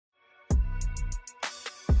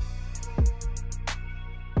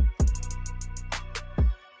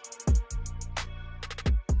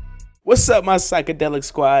What's up, my psychedelic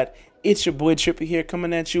squad? It's your boy Trippy here,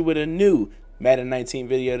 coming at you with a new Madden 19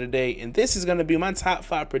 video today, and this is going to be my top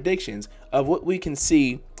 5 predictions of what we can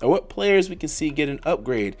see, or what players we can see get an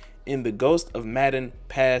upgrade in the Ghost of Madden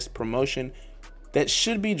Pass promotion that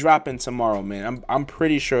should be dropping tomorrow, man. I'm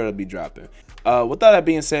pretty sure it'll be dropping. With all that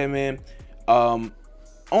being said, man,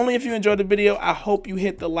 only if you enjoyed the video, I hope you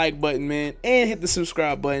hit the like button, man, and hit the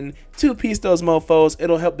subscribe button. Two-piece those mofos.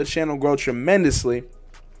 It'll help the channel grow tremendously.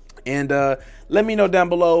 And let me know down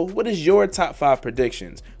below, what is your top 5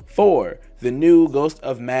 predictions for the new Ghost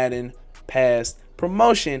of Madden Pass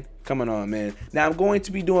promotion coming on, man? Now, I'm going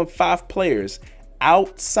to be doing 5 players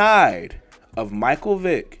outside of Michael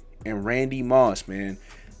Vick and Randy Moss, man.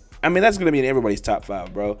 I mean, that's going to be in everybody's top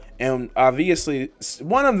 5, bro. And obviously,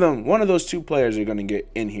 one of those 2 players are going to get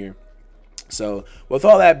in here. So, with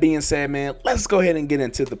all that being said, man, let's go ahead and get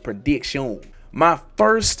into the prediction. My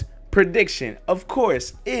first prediction, of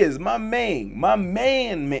course, is my main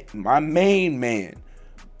man,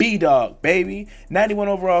 B-Dog, baby. 91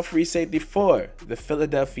 overall free safety for the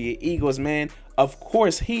Philadelphia Eagles, man. Of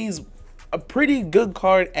course, he's a pretty good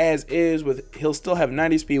card as is. He'll still have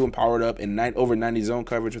 90 speed when powered up and over 90 zone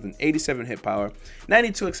coverage with an 87 hit power,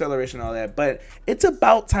 92 acceleration, all that. But it's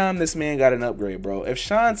about time this man got an upgrade, bro. If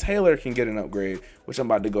Sean Taylor can get an upgrade, which I'm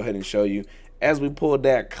about to go ahead and show you, as we pull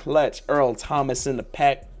that clutch Earl Thomas in the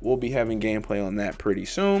pack, we'll be having gameplay on that pretty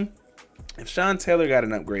soon. If Sean Taylor got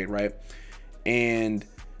an upgrade, right, and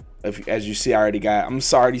as you see, I'm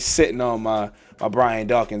already sitting on my Brian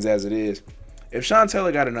Dawkins as it is. If Sean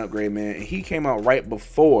Taylor got an upgrade, man, and he came out right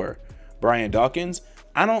before Brian Dawkins,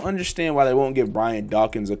 I don't understand why they won't give Brian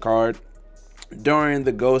Dawkins a card during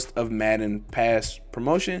the Ghost of Madden Pass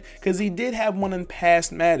promotion, because he did have one in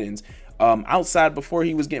past Maddens. Outside, before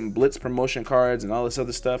he was getting Blitz promotion cards and all this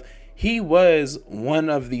other stuff, he was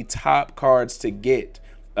one of the top cards to get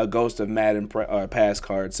a Ghost of Madden Pass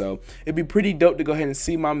card. So it'd be pretty dope to go ahead and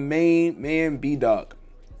see my main man B-Dog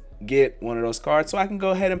get one of those cards, so I can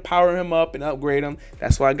go ahead and power him up and upgrade him.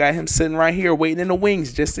 That's why I got him sitting right here waiting in the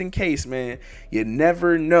wings, just in case, man. You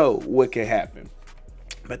never know what could happen.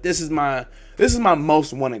 But this is my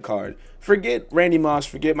most wanted card. Forget Randy Moss,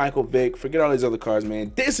 forget Michael Vick, forget all these other cards,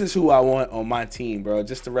 man. This is who I want on my team, bro,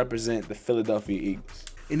 just to represent the Philadelphia Eagles.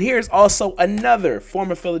 And here's also another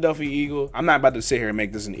former Philadelphia Eagle. I'm not about to sit here and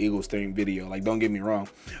make this an Eagles themed video, like, don't get me wrong.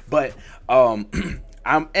 But I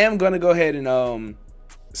am gonna go ahead and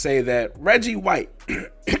say that Reggie White.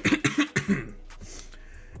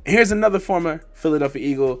 Here's another former Philadelphia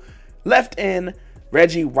Eagle, left end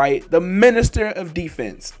Reggie White, the Minister of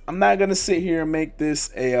Defense. I'm not gonna sit here and make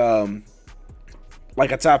this a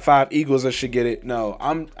like a top 5 Eagles that should get it. No,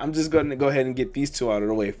 I'm just gonna go ahead and get these 2 out of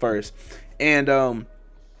the way first. And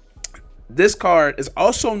this card is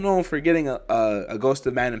also known for getting a Ghost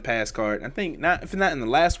of Madden Pass card. I think if not in the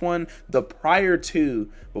last one, the prior 2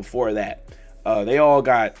 before that. They all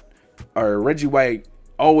got, or Reggie White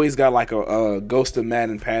always got like a Ghost of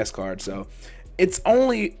Madden Pass card. So it's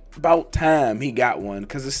only about time he got one,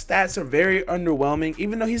 because the stats are very underwhelming.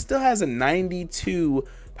 Even though he still has a 92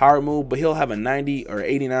 power move, but he'll have a 90 or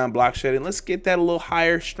 89 block shedding. Let's get that a little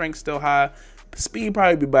higher. Strength still high. Speed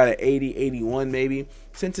probably be about an 80, 81 maybe.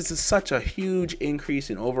 Since it's such a huge increase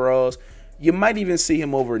in overalls, you might even see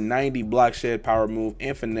him over 90 block shed, power move,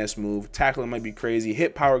 and finesse move. Tackling might be crazy.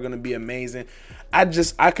 Hit power going to be amazing. I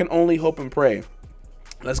can only hope and pray.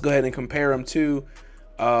 Let's go ahead and compare him to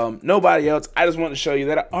nobody else. I just want to show you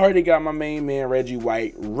that I already got my main man Reggie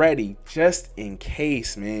White ready, just in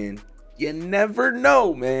case, man. You never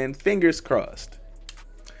know, man. Fingers crossed.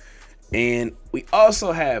 And we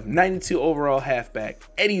also have 92 overall halfback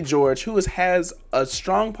Eddie George, who has a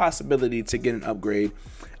strong possibility to get an upgrade.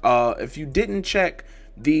 If you didn't check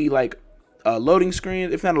the loading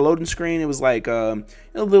screen, if not a loading screen, it was like a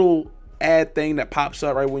little ad thing that pops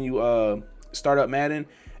up right when you start up Madden.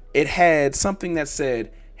 It had something that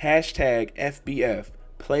said hashtag FBF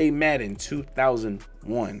play Madden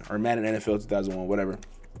 2001 or Madden NFL 2001, whatever.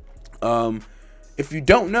 If you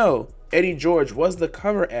don't know, Eddie George was the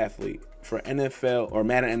cover athlete for NFL or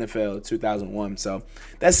Madden NFL 2001. So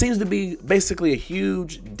that seems to be basically a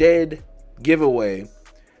huge dead giveaway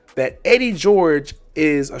that Eddie George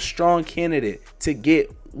is a strong candidate to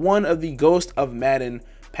get one of the Ghost of Madden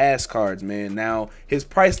Pass cards, man. Now, his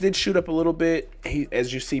price did shoot up a little bit.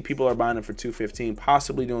 As you see, people are buying him for $215,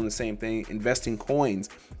 possibly doing the same thing, investing coins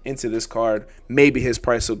into this card. Maybe his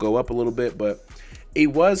price will go up a little bit, but it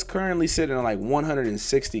was currently sitting at like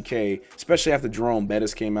 160K, especially after Jerome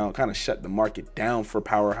Bettis came out, kind of shut the market down for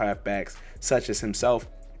power halfbacks such as himself,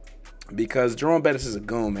 because Jerome Bettis is a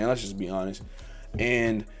goon, man. Let's just be honest.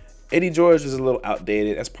 And Eddie George is a little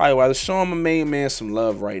outdated. That's probably why they're showing my main man some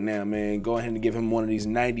love right now, man. Go ahead and give him one of these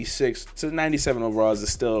 96 to 97 overalls. Is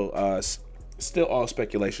still all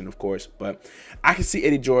speculation, of course, but I can see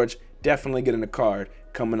Eddie George definitely getting a card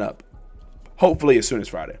coming up, hopefully as soon as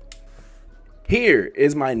Friday. Here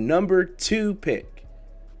is my number 2 pick.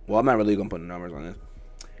 Well, I'm not really gonna put the numbers on this.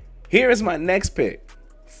 Here is my next pick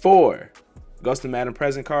for Ghost of Madden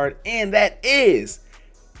present card, and that is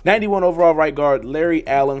 91 overall right guard Larry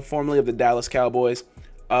Allen, formerly of the Dallas Cowboys.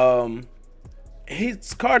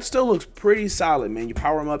 His card still looks pretty solid, man. You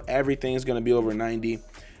power him up, everything's gonna be over 90.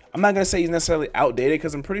 I'm not gonna say he's necessarily outdated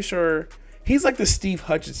because I'm pretty sure he's like the Steve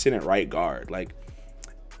Hutchinson at right guard. Like,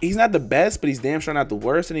 he's not the best, but he's damn sure not the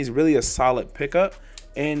worst, and he's really a solid pickup.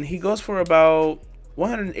 And he goes for about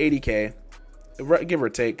 180K, give or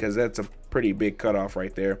take, because that's a pretty big cutoff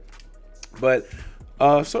right there. But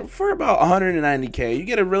so for about 190K, you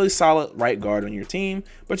get a really solid right guard on your team,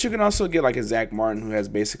 but you can also get like a Zach Martin who has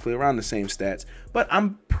basically around the same stats. But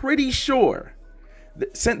I'm pretty sure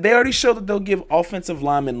that they already showed that they'll give offensive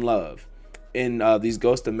linemen love in these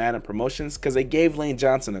Ghost of Madden promotions because they gave Lane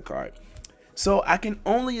Johnson a card. So I can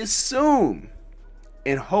only assume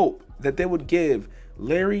and hope that they would give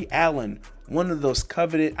Larry Allen one of those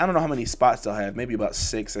coveted, I don't know how many spots they'll have, maybe about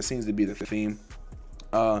 6. That seems to be the theme.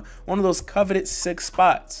 One of those coveted 6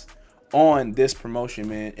 spots on this promotion,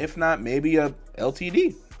 man. If not, maybe a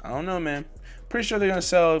LTD. I don't know, man. Pretty sure they're gonna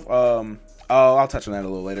sell. I'll touch on that a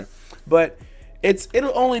little later. But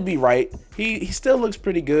it'll only be right. He still looks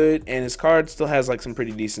pretty good, and his card still has like some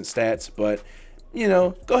pretty decent stats. But you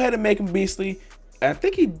know, go ahead and make him beastly. I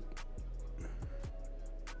think he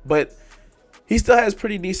still has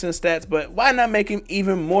pretty decent stats. But why not make him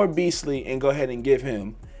even more beastly and go ahead and give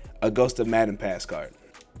him a Ghost of Madden pass card?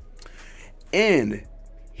 And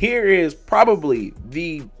here is probably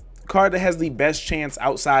the card that has the best chance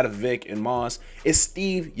outside of Vic and Moss is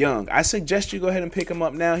Steve Young. I suggest you go ahead and pick him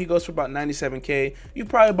up now. He goes for about 97K. You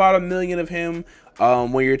probably bought 1 million of him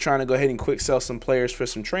when you're trying to go ahead and quick sell some players for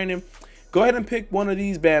some training. Go ahead and pick one of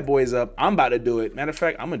these bad boys up. I'm about to do it. Matter of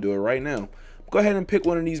fact, I'm going to do it right now. Go ahead and pick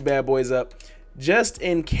one of these bad boys up just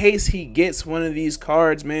in case he gets one of these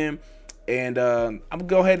cards, man. And I'm going to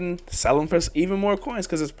go ahead and sell him for even more coins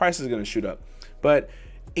because his price is going to shoot up. But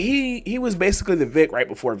he was basically the Vic right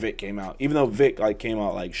before Vic came out, even though Vic like came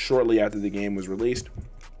out like shortly after the game was released.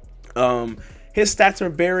 His stats are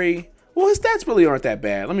his stats really aren't that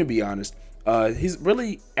bad. Let me be honest. He's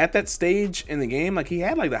really at that stage in the game, like he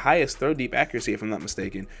had like the highest throw deep accuracy, if I'm not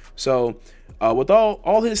mistaken. So with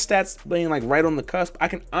all his stats being like right on the cusp, I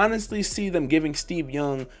can honestly see them giving Steve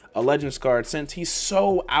Young a Legends card since he's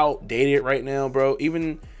so outdated right now, bro.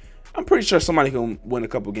 Even I'm pretty sure somebody can win a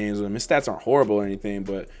couple games with him. His stats aren't horrible or anything,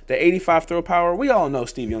 but the 85 throw power, we all know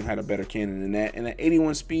Steve Young had a better cannon than that. And at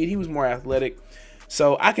 81 speed, he was more athletic.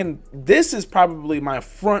 So this is probably my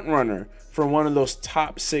front runner for one of those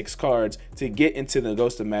top 6 cards to get into the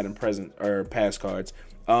Ghost of Madden present or past cards.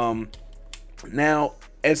 Now,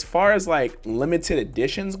 as far as like limited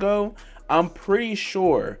editions go, I'm pretty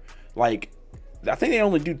sure, like, I think they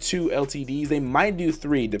only do 2 LTDs. They might do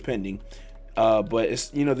 3 depending. But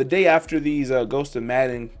it's, you know, the day after these Ghost of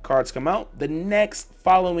Madden cards come out, the next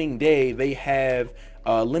following day they have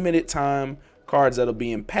limited time cards that'll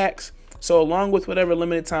be in packs. So along with whatever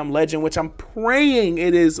limited time legend, which I'm praying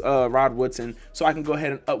it is Rod Woodson, so I can go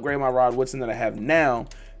ahead and upgrade my Rod Woodson that I have now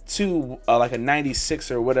to like a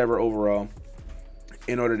 96 or whatever overall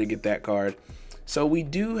in order to get that card. So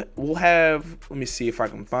we'll have, let me see if I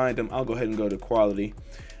can find them. I'll go ahead and go to quality.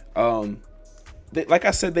 Like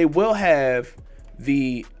I said, they will have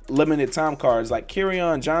the limited time cards. Like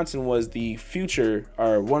Kerryon Johnson was the future,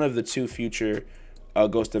 or one of the 2 future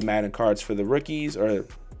Ghost of Madden cards for the rookies, or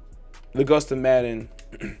the Ghost of Madden.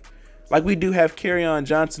 Like we do have Kerryon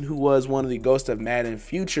Johnson, who was one of the Ghost of Madden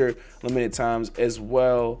future limited times, as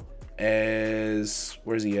well as,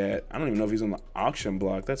 where's he at? I don't even know if he's on the auction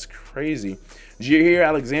block. That's crazy. Jair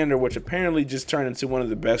Alexander, which apparently just turned into one of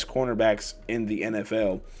the best cornerbacks in the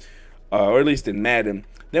NFL. Or at least in Madden.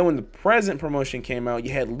 Then when the present promotion came out,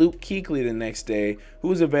 you had Luke Kuechly the next day, who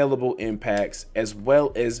was available in packs, as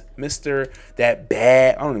well as Mr. That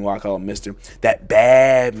Bad, I don't even want to call him Mr. That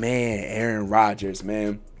Bad Man, Aaron Rodgers,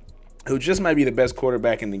 man, who just might be the best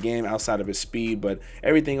quarterback in the game outside of his speed, but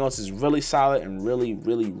everything else is really solid and really,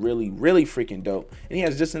 really, really, really freaking dope. And he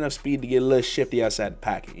has just enough speed to get a little shifty outside the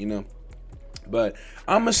pocket, you know. But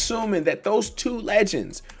I'm assuming that those 2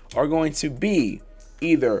 legends are going to be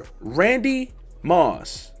either Randy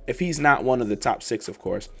Moss, if he's not one of the top 6, of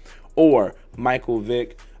course, or Michael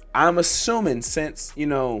Vick. I'm assuming since, you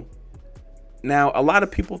know, Now, a lot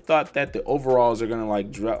of people thought that the overalls are gonna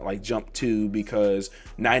like jump 2 because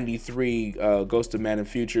 93 Ghost of Madden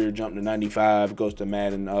Future jumped to 95 Ghost of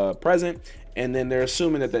Madden Present, and then they're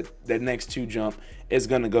assuming that next 2 jump is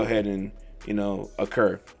gonna go ahead and, you know,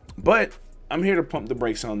 occur. But I'm here to pump the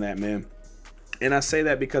brakes on that, man. And I say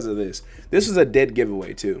that because of this. This is a dead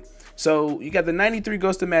giveaway too. So you got the 93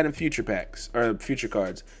 Ghost of Madden Future packs or Future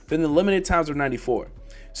cards. Then the limited times were 94.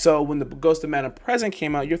 So when the Ghost of Madden Present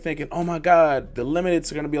came out, you're thinking, oh my God, the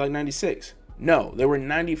limiteds are going to be like 96. No, they were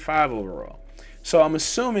 95 overall. So I'm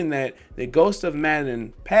assuming that the Ghost of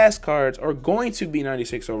Madden past cards are going to be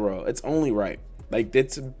 96 overall. It's only right. Like,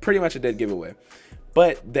 it's pretty much a dead giveaway.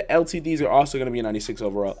 But the LTDs are also going to be 96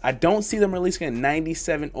 overall. I don't see them releasing a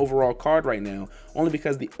 97 overall card right now, only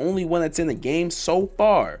because the only one that's in the game so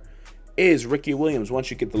far is Ricky Williams once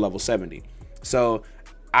you get to level 70. So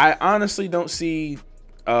I honestly don't see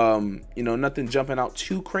you know, nothing jumping out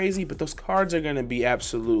too crazy, but those cards are going to be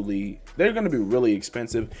they're going to be really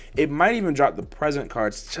expensive. It might even drop the present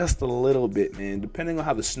cards just a little bit, man, depending on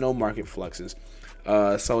how the snow market fluxes.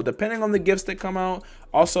 So depending on the gifts that come out,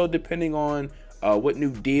 also depending on what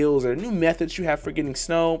new deals or new methods you have for getting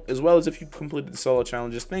snow, as well as if you completed the solo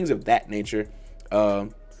challenges, things of that nature,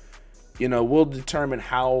 you know, will determine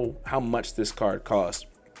how much this card costs.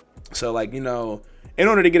 So, like, you know, in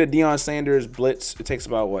order to get a Deion Sanders blitz, it takes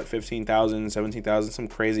about what, 15,000, 17,000, some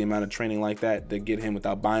crazy amount of training like that to get him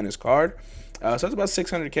without buying his card. So it's about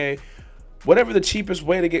 600K. Whatever the cheapest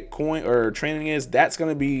way to get coin or training is, that's going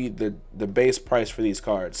to be the base price for these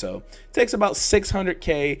cards. So it takes about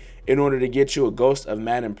 600K in order to get you a Ghost of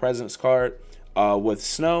Madden Presence card with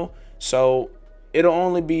snow. So it'll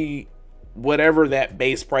only be whatever that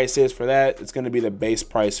base price is for that. It's going to be the base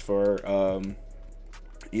price for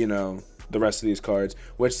you know, the rest of these cards,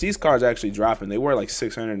 which these cards actually dropping. They were like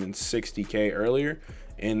 660K earlier,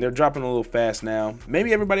 and they're dropping a little fast now.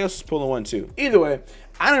 Maybe everybody else is pulling one too. Either way,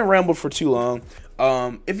 I didn't ramble for too long.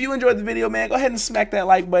 If you enjoyed the video, man, go ahead and smack that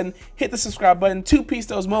like button, hit the subscribe button, 2-piece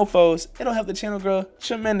those mofos. It'll help the channel grow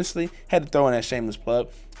tremendously. Had to throw in that shameless plug.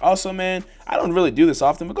 Also, man, I don't really do this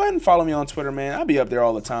often, but go ahead and follow me on Twitter, man. I'll be up there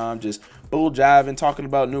all the time, just bull jiving, talking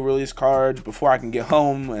about new release cards before I can get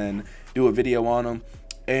home and do a video on them.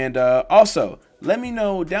 And also, let me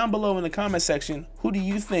know down below in the comment section, who do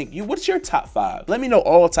you think, what's your top 5? Let me know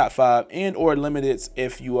all top 5 and or limiteds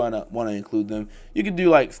if you wanna include them. You could do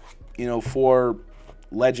like, you know, 4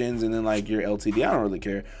 legends and then like your LTD. I don't really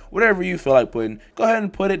care. Whatever you feel like putting, go ahead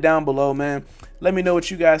and put it down below, man. Let me know what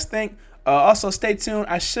you guys think. Also, stay tuned.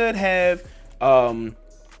 I should have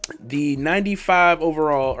the 95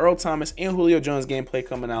 overall Earl Thomas and Julio Jones gameplay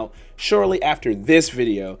coming out shortly after this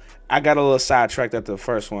video. I got a little sidetracked after the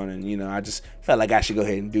first one, and you know, I just felt like I should go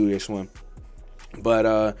ahead and do this one.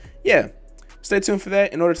 But yeah, stay tuned for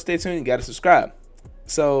that. In order to stay tuned, you gotta subscribe.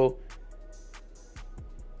 So,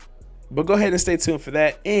 but go ahead and stay tuned for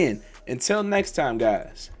that. And until next time,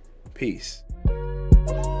 guys, peace.